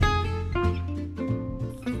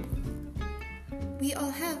We all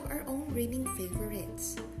have our own reading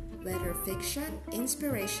favorites, whether fiction,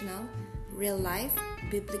 inspirational, real life,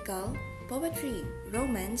 biblical, poetry,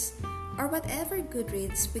 romance, or whatever good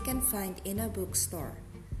reads we can find in a bookstore.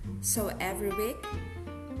 So every week,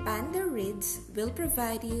 Panda Reads will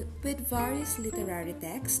provide you with various literary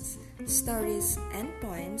texts, stories, and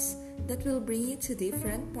poems that will bring you to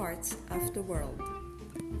different parts of the world.